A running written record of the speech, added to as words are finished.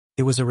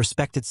It was a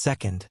respected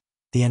second.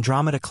 The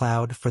Andromeda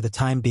cloud, for the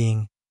time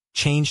being,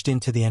 changed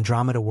into the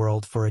Andromeda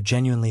world for a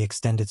genuinely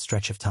extended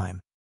stretch of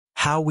time.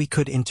 How we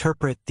could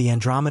interpret the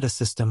Andromeda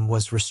system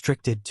was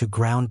restricted to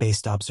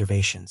ground-based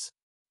observations.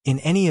 In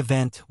any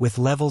event, with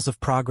levels of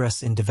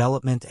progress in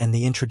development and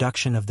the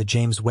introduction of the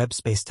James Webb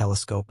Space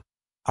Telescope,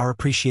 our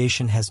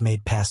appreciation has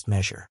made past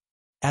measure.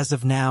 As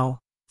of now,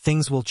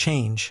 things will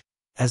change,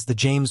 as the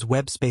James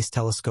Webb Space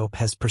Telescope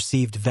has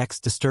perceived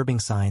vexed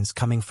disturbing signs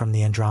coming from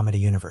the Andromeda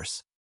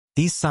universe.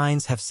 These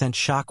signs have sent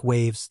shock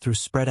waves through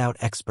spread-out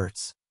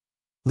experts,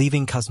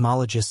 leaving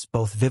cosmologists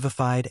both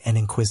vivified and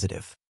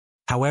inquisitive.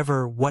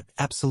 However, what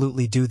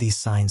absolutely do these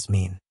signs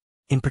mean?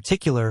 In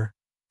particular,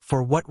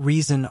 for what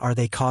reason are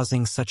they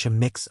causing such a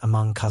mix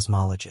among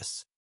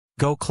cosmologists?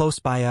 Go close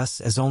by us,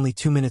 as only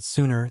 2 minutes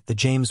sooner the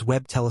James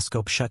Webb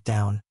Telescope shut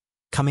down,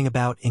 coming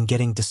about in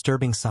getting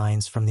disturbing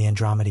signs from the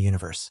Andromeda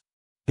universe.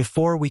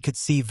 Before we could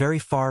see very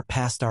far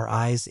past our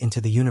eyes into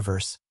the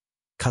universe,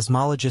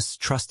 cosmologists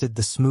trusted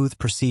the smooth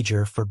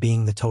procedure for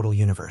being the total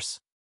universe.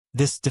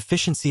 This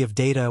deficiency of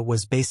data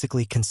was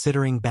basically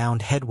considering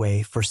bound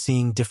headway for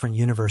seeing different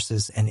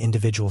universes and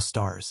individual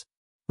stars.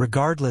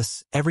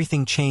 Regardless,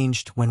 everything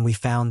changed when we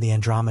found the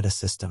Andromeda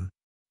system.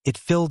 It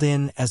filled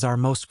in as our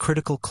most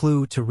critical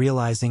clue to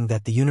realizing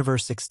that the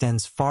universe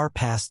extends far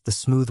past the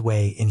smooth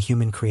way in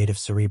human creative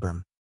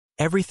cerebrum.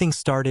 Everything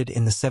started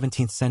in the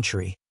 17th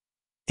century,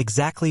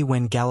 exactly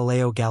when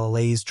Galileo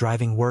Galilei's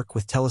driving work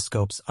with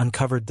telescopes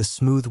uncovered the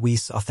smooth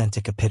way's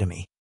authentic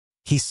epitome.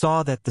 He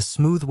saw that the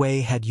smooth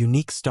way had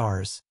unique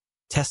stars,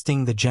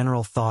 testing the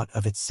general thought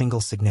of its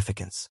single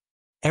significance.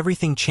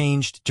 Everything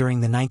changed during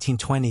the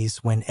 1920s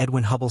when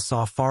Edwin Hubble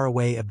saw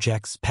faraway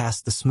objects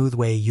past the smooth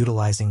way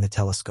utilizing the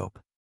telescope.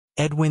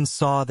 Edwin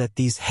saw that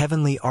these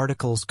heavenly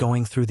articles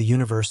going through the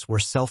universe were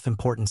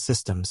self-important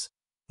systems,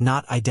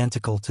 not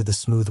identical to the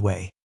smooth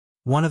way.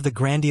 One of the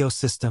grandiose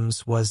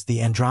systems was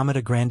the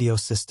Andromeda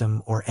Grandiose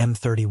System, or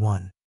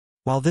M31.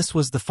 While this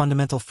was the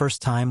fundamental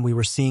first time we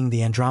were seeing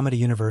the Andromeda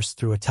universe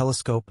through a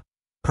telescope,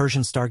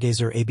 Persian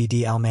stargazer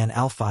Abd Alman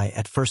Alfai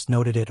at first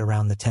noted it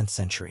around the 10th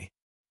century.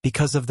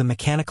 Because of the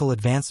mechanical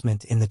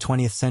advancement in the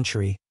 20th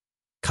century,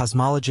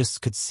 cosmologists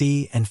could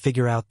see and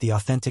figure out the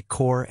authentic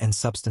core and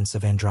substance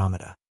of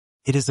Andromeda.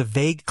 It is a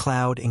vague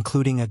cloud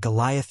including a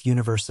Goliath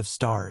universe of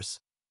stars,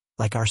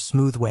 like our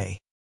smooth way.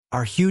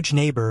 Our huge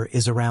neighbor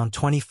is around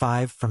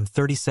 25 from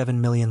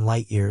 37 million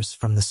light-years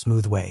from the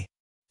smooth way.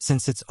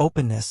 Since its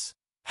openness,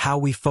 how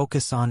we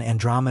focus on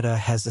Andromeda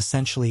has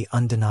essentially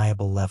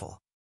undeniable level.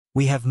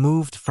 We have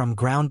moved from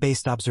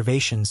ground-based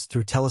observations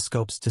through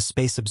telescopes to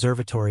space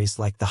observatories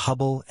like the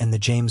Hubble and the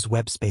James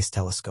Webb Space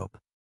Telescope.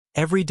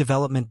 Every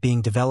development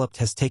being developed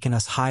has taken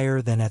us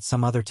higher than at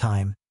some other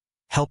time,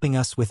 helping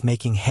us with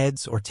making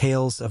heads or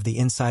tails of the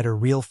insider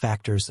real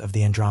factors of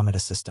the Andromeda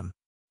system.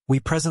 We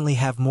presently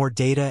have more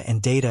data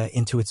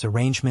into its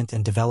arrangement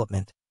and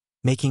development,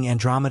 making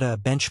Andromeda a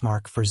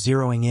benchmark for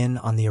zeroing in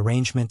on the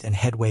arrangement and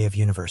headway of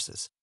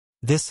universes.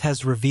 This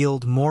has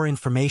revealed more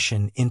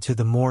information into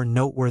the more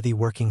noteworthy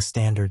working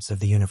standards of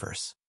the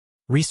universe.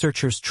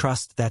 Researchers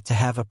trust that to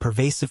have a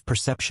pervasive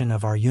perception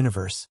of our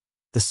universe,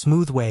 the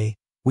smooth way,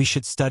 we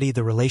should study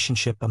the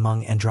relationship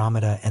among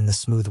Andromeda and the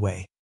smooth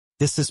way.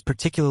 This is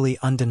particularly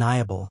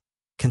undeniable,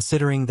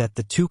 considering that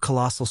the two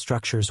colossal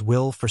structures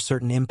will for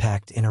certain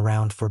impact in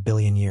around 4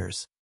 billion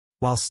years.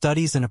 While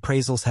studies and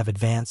appraisals have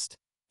advanced,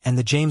 and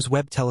the James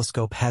Webb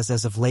Telescope has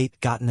as of late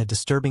gotten a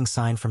disturbing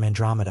sign from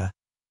Andromeda,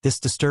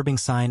 this disturbing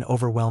sign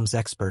overwhelms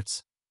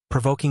experts,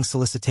 provoking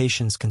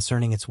solicitations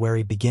concerning its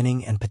very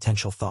beginning and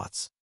potential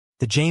thoughts.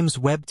 The James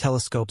Webb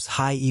Telescope's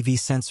high EV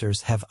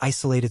sensors have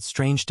isolated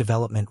strange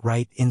development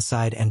right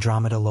inside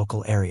Andromeda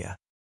local area.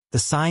 The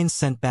signs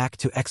sent back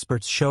to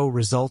experts show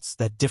results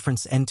that differ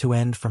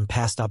end-to-end from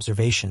past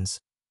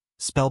observations,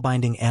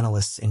 spellbinding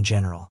analysts in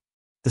general.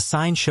 The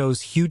sign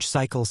shows huge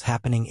cycles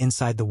happening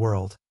inside the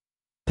world,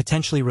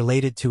 potentially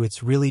related to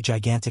its really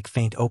gigantic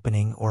faint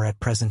opening or at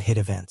present hit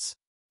events.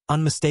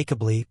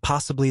 Unmistakably,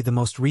 possibly the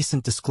most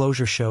recent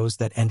disclosure shows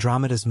that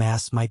Andromeda's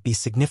mass might be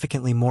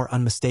significantly more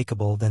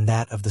unmistakable than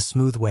that of the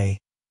smooth way,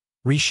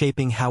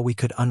 reshaping how we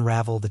could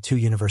unravel the two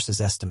universes'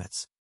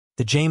 estimates.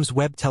 The James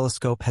Webb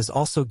Telescope has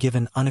also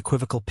given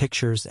unequivocal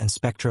pictures and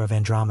spectra of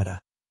Andromeda,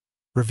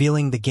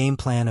 revealing the game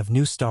plan of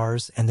new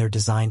stars and their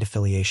designed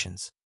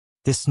affiliations.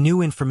 This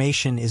new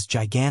information is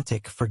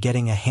gigantic for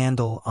getting a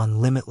handle on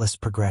limitless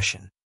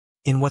progression.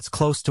 In what's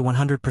close to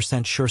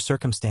 100% sure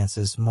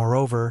circumstances,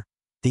 moreover,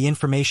 the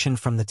information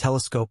from the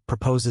telescope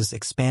proposes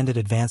expanded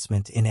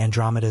advancement in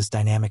Andromeda's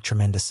dynamic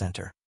tremendous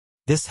center.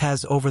 This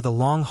has over the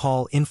long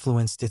haul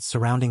influenced its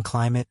surrounding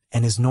climate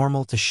and is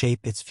normal to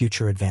shape its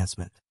future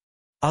advancement.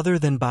 Other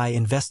than by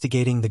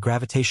investigating the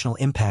gravitational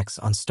impacts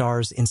on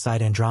stars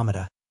inside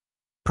Andromeda,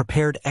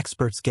 prepared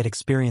experts get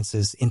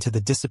experiences into the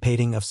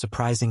dissipating of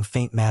surprising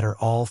faint matter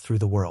all through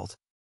the world.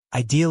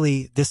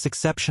 Ideally, this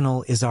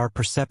exceptional is our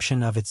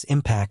perception of its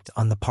impact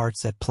on the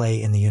parts at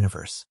play in the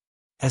universe.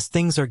 As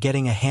things are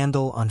getting a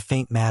handle on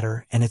faint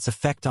matter and its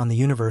effect on the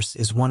universe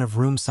is one of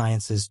room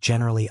science's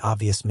generally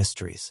obvious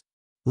mysteries.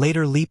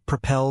 Later leap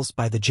propels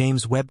by the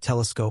James Webb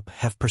Telescope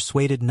have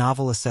persuaded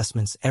novel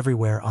assessments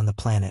everywhere on the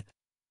planet,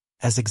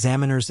 as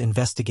examiners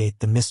investigate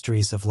the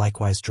mysteries of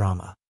likewise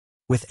drama.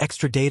 With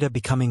extra data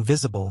becoming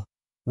visible,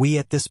 we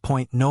at this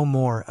point know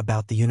more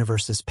about the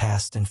universe's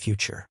past and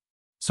future.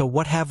 So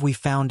what have we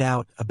found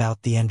out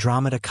about the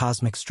Andromeda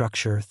cosmic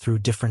structure through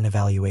different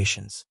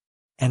evaluations?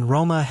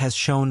 Andromeda has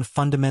shown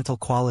fundamental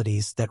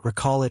qualities that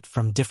recall it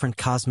from different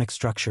cosmic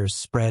structures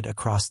spread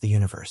across the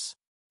universe.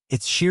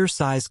 Its sheer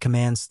size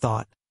commands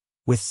thought,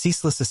 with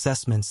ceaseless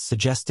assessments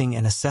suggesting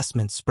an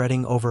assessment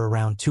spreading over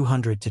around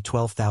 200 to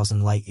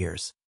 12,000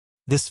 light-years.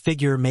 This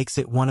figure makes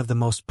it one of the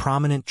most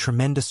prominent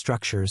tremendous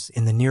structures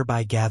in the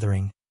nearby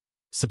gathering,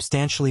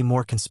 substantially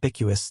more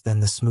conspicuous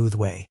than the Smooth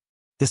Way.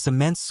 This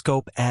immense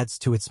scope adds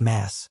to its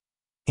mass,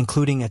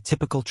 including a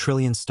typical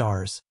trillion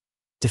stars,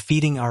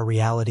 defeating our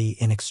reality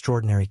in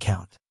extraordinary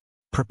count.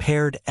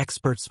 Prepared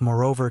experts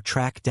moreover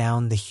track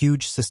down the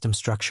huge system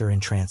structure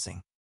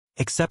entrancing.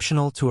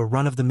 Exceptional to a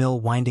run-of-the-mill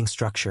winding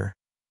structure,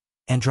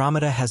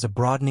 Andromeda has a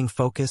broadening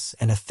focus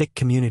and a thick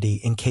community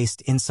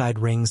encased inside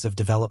rings of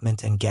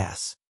development and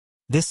gas.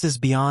 This is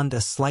beyond a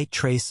slight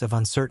trace of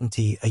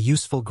uncertainty a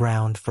useful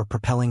ground for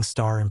propelling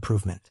star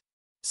improvement.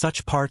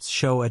 Such parts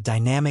show a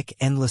dynamic,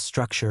 endless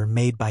structure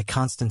made by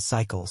constant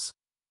cycles,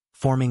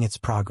 forming its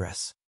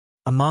progress.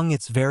 Among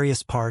its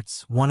various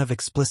parts, one of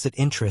explicit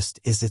interest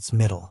is its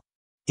middle.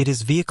 It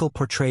is vehicle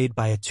portrayed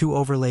by a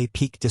two-overlay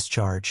peak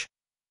discharge,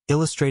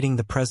 illustrating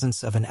the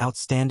presence of an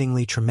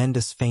outstandingly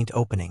tremendous faint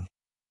opening,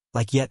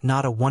 like yet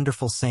not a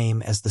wonderful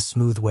same as the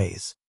smooth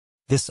ways.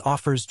 This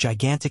offers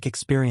gigantic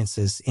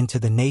experiences into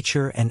the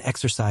nature and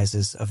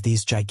exercises of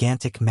these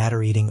gigantic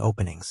matter-eating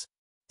openings.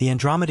 The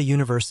Andromeda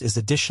universe is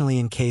additionally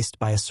encased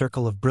by a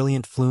circle of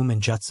brilliant flume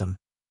and jetsam,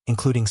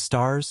 including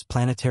stars,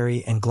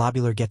 planetary and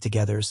globular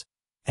get-togethers,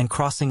 and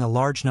crossing a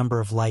large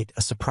number of light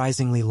a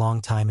surprisingly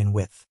long time in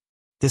width.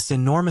 This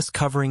enormous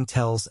covering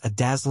tells a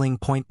dazzling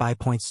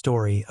point-by-point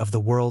story of the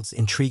world's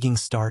intriguing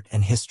start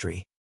and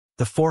history.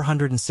 The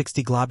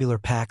 460 globular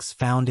packs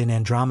found in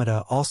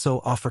Andromeda also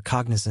offer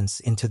cognizance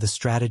into the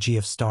strategy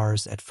of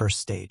stars at first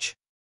stage.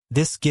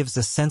 This gives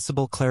a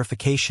sensible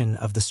clarification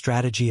of the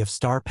strategy of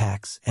star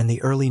packs and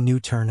the early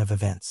new turn of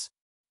events.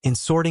 In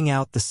sorting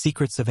out the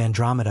secrets of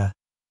Andromeda,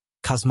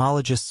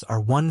 cosmologists are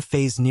one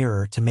phase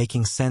nearer to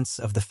making sense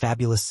of the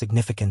fabulous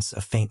significance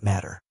of faint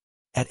matter.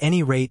 At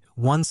any rate,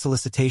 one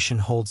solicitation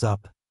holds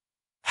up.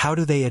 How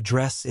do they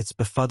address its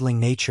befuddling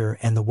nature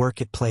and the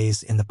work it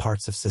plays in the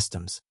parts of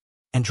systems?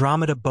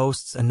 Andromeda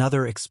boasts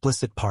another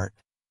explicit part: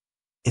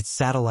 its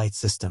satellite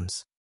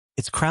systems.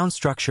 Its crown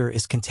structure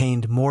is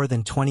contained more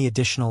than 20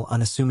 additional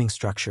unassuming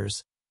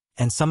structures,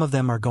 and some of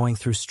them are going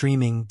through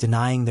streaming,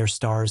 denying their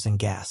stars and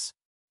gas.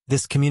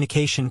 This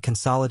communication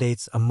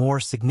consolidates a more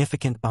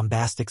significant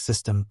bombastic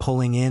system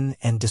pulling in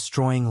and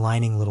destroying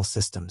lining little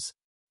systems.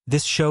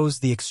 This shows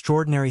the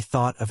extraordinary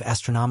thought of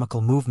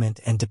astronomical movement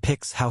and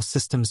depicts how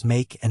systems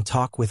make and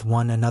talk with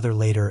one another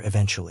later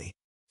eventually.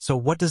 So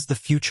what does the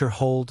future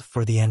hold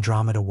for the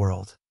Andromeda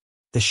world?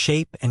 The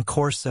shape and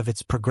course of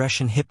its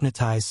progression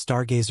hypnotize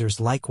stargazers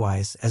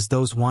likewise as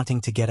those wanting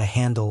to get a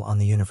handle on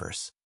the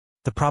universe.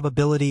 The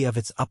probability of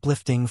its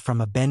uplifting from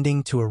a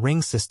bending to a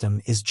ring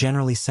system is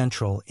generally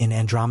central in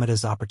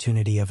Andromeda's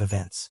opportunity of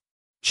events.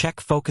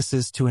 Check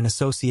focuses to an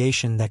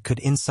association that could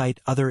incite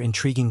other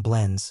intriguing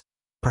blends,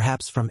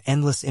 perhaps from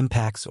endless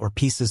impacts or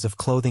pieces of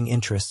clothing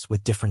interests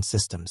with different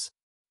systems.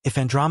 If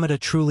Andromeda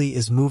truly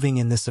is moving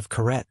in this of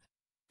Carrette,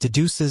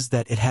 deduces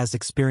that it has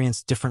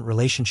experienced different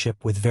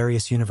relationship with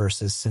various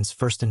universes since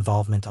first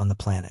involvement on the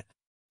planet.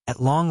 At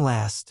long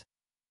last,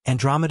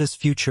 Andromeda's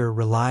future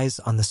relies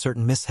on the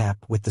certain mishap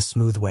with the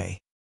smooth way.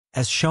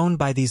 As shown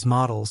by these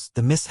models,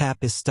 the mishap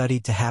is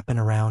studied to happen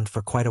around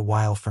for quite a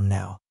while from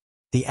now.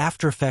 The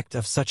aftereffect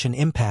of such an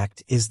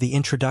impact is the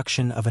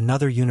introduction of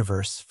another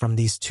universe from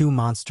these two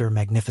monster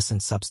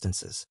magnificent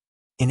substances.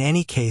 In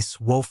any case,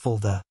 woeful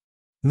the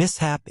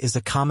mishap is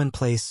a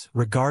commonplace,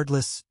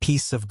 regardless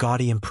piece of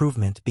gaudy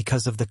improvement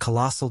because of the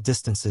colossal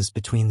distances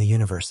between the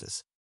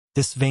universes.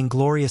 This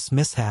vainglorious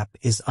mishap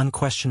is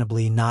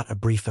unquestionably not a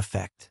brief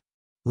effect.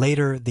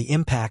 Later, the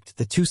impact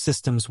the two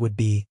systems would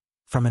be,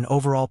 from an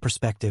overall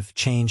perspective,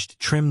 changed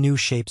trim new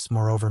shapes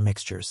moreover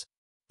mixtures.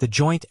 The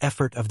joint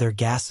effort of their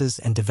gases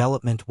and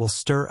development will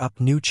stir up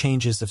new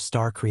changes of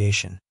star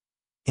creation,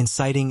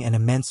 inciting an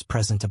immense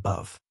present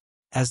above.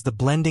 As the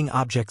blending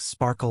objects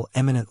sparkle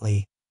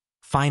eminently,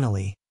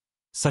 finally,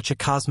 such a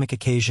cosmic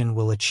occasion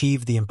will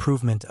achieve the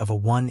improvement of a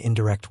one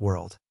indirect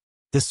world.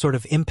 This sort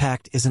of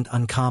impact isn't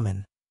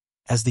uncommon,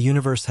 as the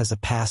universe has a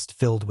past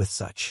filled with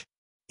such.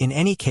 In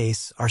any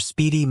case, our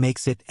speedy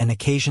makes it an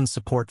occasion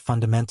support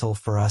fundamental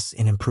for us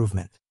in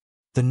improvement.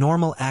 The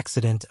normal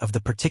accident of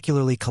the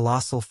particularly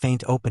colossal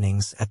faint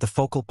openings at the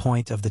focal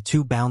point of the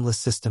two boundless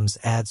systems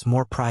adds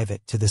more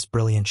private to this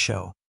brilliant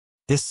show.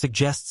 This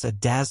suggests a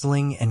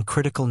dazzling and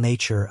critical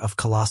nature of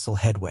colossal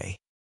headway.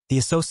 The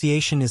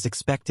association is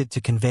expected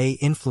to convey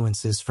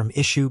influences from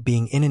issue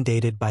being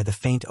inundated by the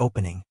faint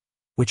opening,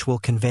 which will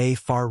convey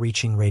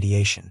far-reaching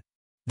radiation.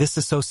 This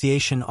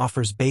association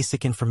offers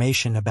basic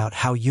information about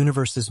how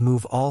universes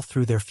move all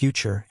through their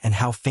future and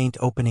how faint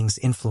openings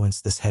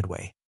influence this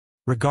headway.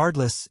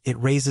 Regardless, it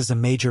raises a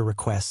major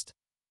request.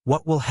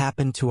 What will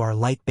happen to our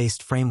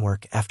light-based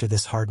framework after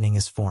this hardening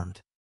is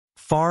formed?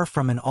 Far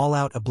from an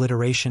all-out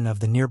obliteration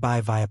of the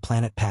nearby via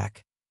planet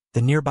pack,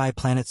 the nearby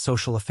planet's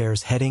social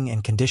affairs heading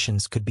and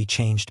conditions could be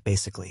changed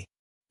basically.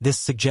 This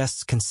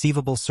suggests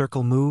conceivable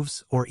circle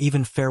moves or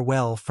even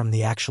farewell from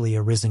the actually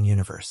arisen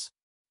universe.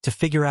 To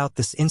figure out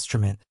this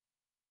instrument,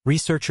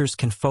 researchers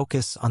can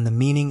focus on the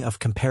meaning of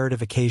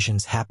comparative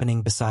occasions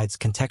happening besides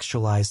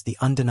contextualize the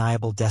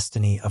undeniable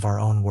destiny of our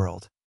own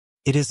world.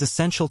 It is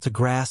essential to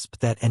grasp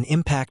that an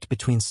impact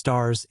between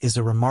stars is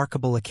a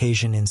remarkable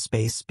occasion in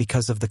space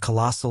because of the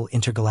colossal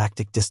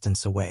intergalactic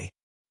distance away.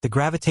 The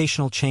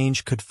gravitational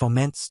change could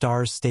foment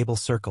stars' stable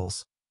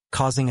circles,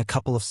 causing a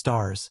couple of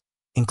stars,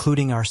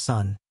 including our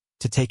Sun,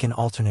 to take an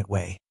alternate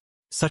way.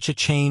 Such a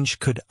change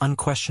could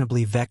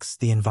unquestionably vex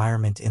the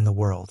environment in the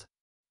world.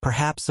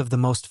 Perhaps of the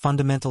most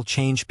fundamental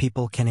change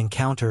people can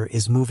encounter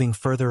is moving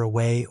further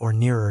away or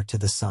nearer to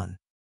the Sun.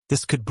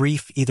 This could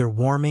brief either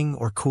warming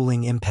or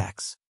cooling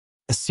impacts.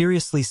 A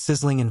seriously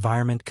sizzling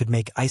environment could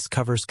make ice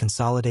covers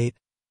consolidate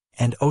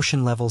and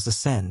ocean levels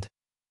ascend,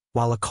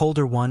 while a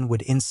colder one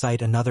would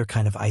incite another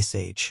kind of ice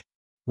age.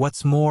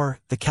 What's more,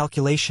 the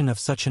calculation of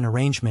such an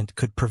arrangement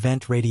could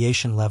prevent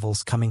radiation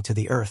levels coming to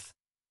the Earth,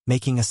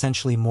 making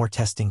essentially more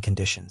testing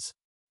conditions.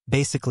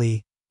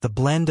 Basically, the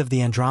blend of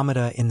the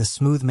Andromeda in the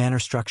smooth manner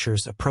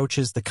structures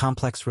approaches the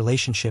complex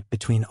relationship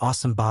between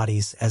awesome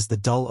bodies as the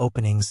dull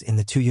openings in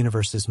the two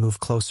universes move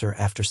closer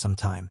after some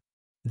time.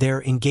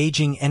 Their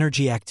engaging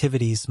energy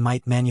activities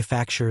might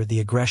manufacture the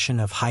aggression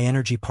of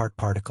high-energy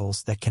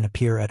particles that can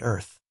appear at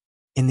Earth.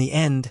 In the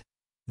end,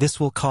 this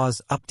will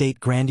cause update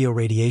grandio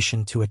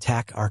radiation to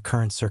attack our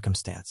current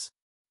circumstance.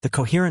 The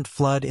coherent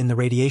flood in the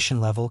radiation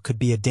level could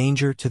be a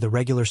danger to the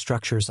regular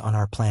structures on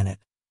our planet,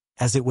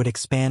 as it would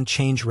expand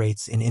change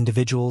rates in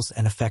individuals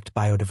and affect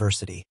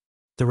biodiversity.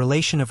 The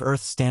relation of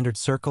Earth's standard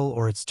circle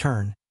or its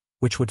turn,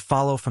 which would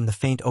follow from the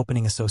faint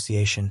opening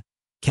association,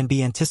 can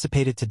be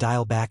anticipated to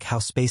dial back how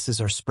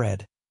spaces are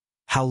spread,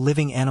 how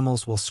living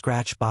animals will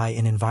scratch by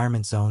in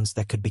environment zones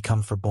that could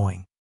become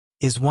forboing.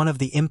 Is one of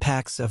the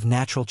impacts of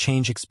natural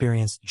change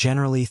experienced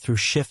generally through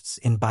shifts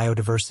in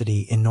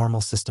biodiversity in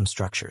normal system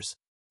structures.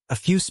 A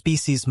few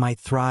species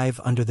might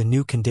thrive under the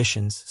new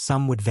conditions,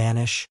 some would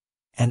vanish,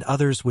 and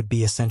others would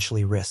be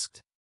essentially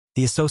risked.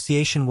 The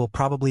association will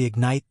probably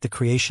ignite the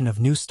creation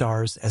of new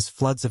stars as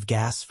floods of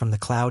gas from the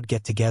cloud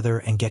get together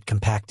and get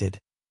compacted,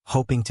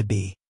 hoping to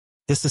be.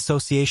 This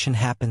association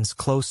happens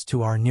close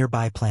to our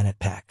nearby planet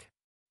pack.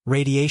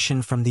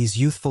 Radiation from these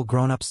youthful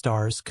grown-up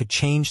stars could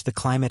change the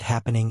climate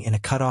happening in a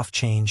cutoff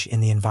change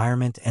in the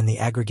environment and the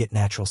aggregate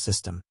natural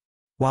system.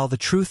 While the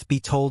truth be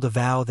told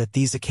avow that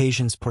these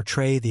occasions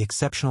portray the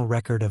exceptional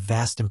record of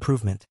vast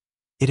improvement,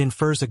 it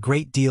infers a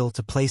great deal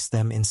to place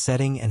them in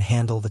setting and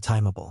handle the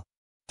timeable.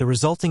 The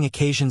resulting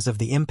occasions of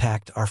the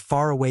impact are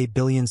far away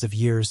billions of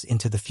years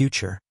into the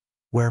future,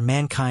 where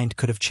mankind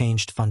could have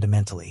changed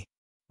fundamentally.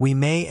 We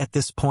may at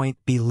this point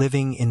be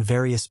living in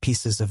various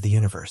pieces of the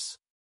universe.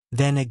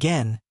 Then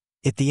again,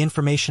 the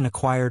information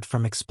acquired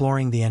from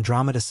exploring the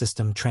Andromeda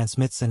system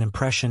transmits an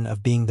impression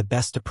of being the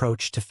best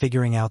approach to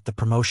figuring out the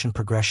promotion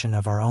progression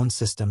of our own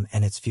system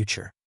and its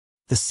future.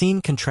 The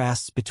seen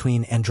contrasts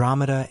between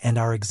Andromeda and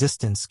our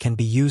existence can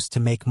be used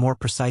to make more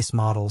precise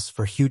models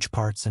for huge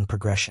parts and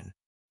progression.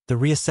 The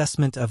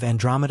reassessment of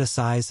Andromeda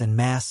size and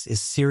mass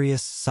is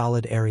serious,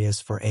 solid areas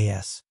for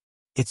AS.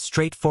 It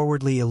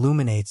straightforwardly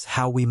illuminates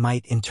how we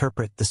might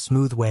interpret the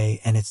smooth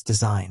way and its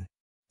design.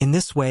 In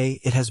this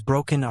way, it has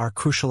broken our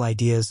crucial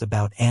ideas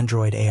about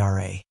Android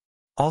ARA.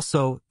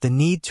 Also, the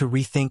need to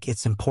rethink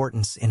its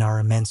importance in our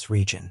immense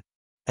region.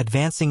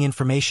 Advancing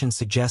information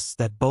suggests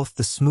that both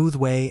the smooth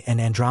way and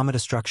Andromeda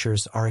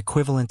structures are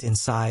equivalent in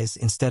size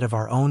instead of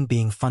our own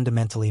being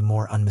fundamentally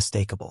more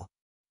unmistakable.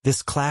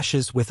 This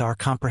clashes with our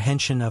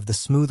comprehension of the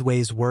smooth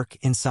way's work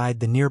inside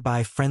the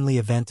nearby friendly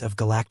event of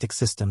galactic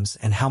systems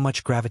and how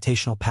much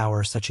gravitational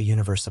power such a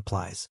universe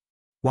applies.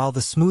 While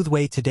the smooth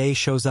way today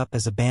shows up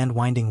as a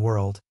band-winding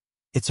world,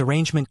 its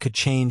arrangement could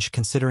change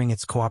considering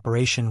its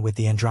cooperation with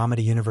the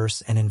Andromeda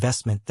universe and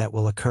investment that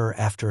will occur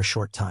after a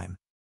short time.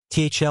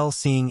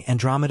 Seeing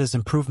Andromeda's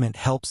improvement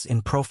helps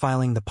in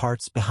profiling the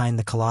parts behind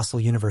the colossal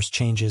universe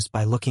changes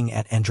by looking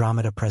at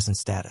Andromeda present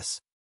status.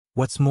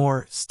 What's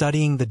more,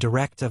 studying the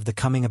direct of the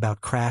coming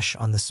about crash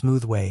on the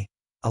smooth way,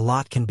 a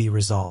lot can be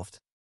resolved.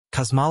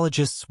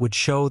 Cosmologists would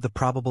show the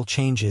probable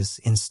changes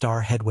in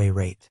star headway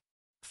rate.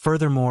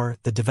 Furthermore,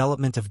 the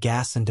development of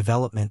gas and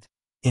development,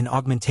 in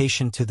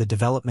augmentation to the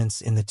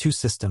developments in the two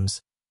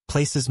systems,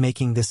 places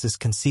making this as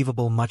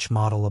conceivable much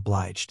model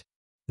obliged.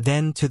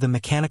 Then to the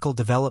mechanical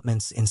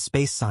developments in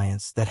space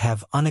science that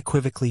have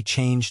unequivocally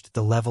changed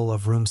the level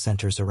of room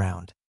centers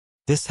around.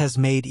 This has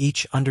made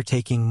each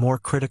undertaking more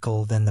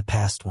critical than the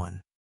past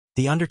one.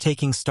 The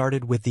undertaking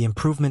started with the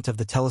improvement of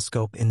the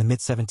telescope in the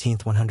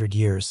mid-17th 100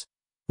 years,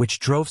 which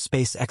drove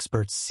space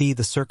experts see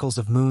the circles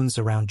of moons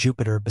around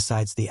Jupiter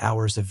besides the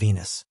hours of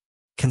Venus.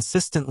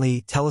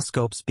 Consistently,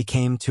 telescopes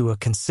became to a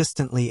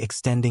consistently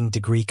extending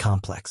degree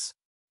complex.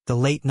 The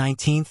late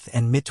 19th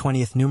and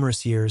mid-20th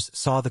numerous years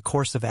saw the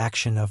course of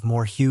action of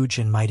more huge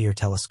and mightier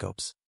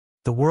telescopes.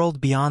 The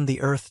world beyond the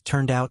Earth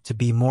turned out to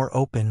be more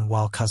open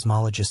while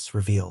cosmologists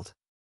revealed.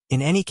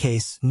 In any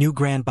case, new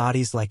grand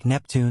bodies like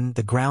Neptune,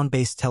 the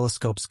ground-based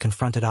telescopes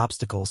confronted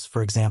obstacles,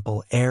 for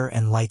example, air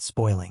and light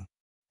spoiling.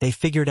 They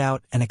figured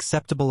out an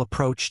acceptable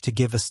approach to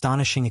give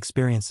astonishing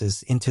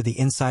experiences into the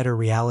insider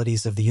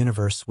realities of the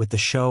universe with the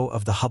show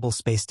of the Hubble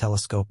Space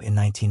Telescope in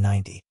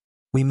 1990.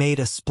 We made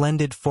a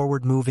splendid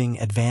forward-moving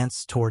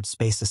advance toward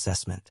space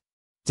assessment.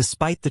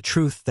 Despite the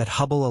truth that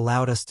Hubble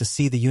allowed us to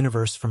see the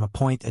universe from a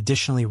point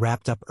additionally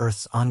wrapped up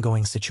Earth's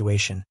ongoing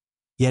situation,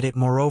 yet it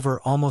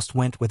moreover almost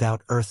went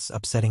without Earth's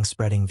upsetting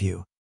spreading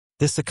view.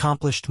 This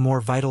accomplished more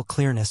vital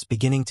clearness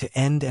beginning to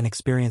end and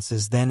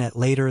experiences then at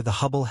later the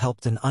Hubble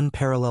helped an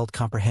unparalleled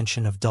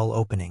comprehension of dull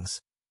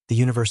openings, the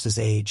universe's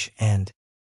age, and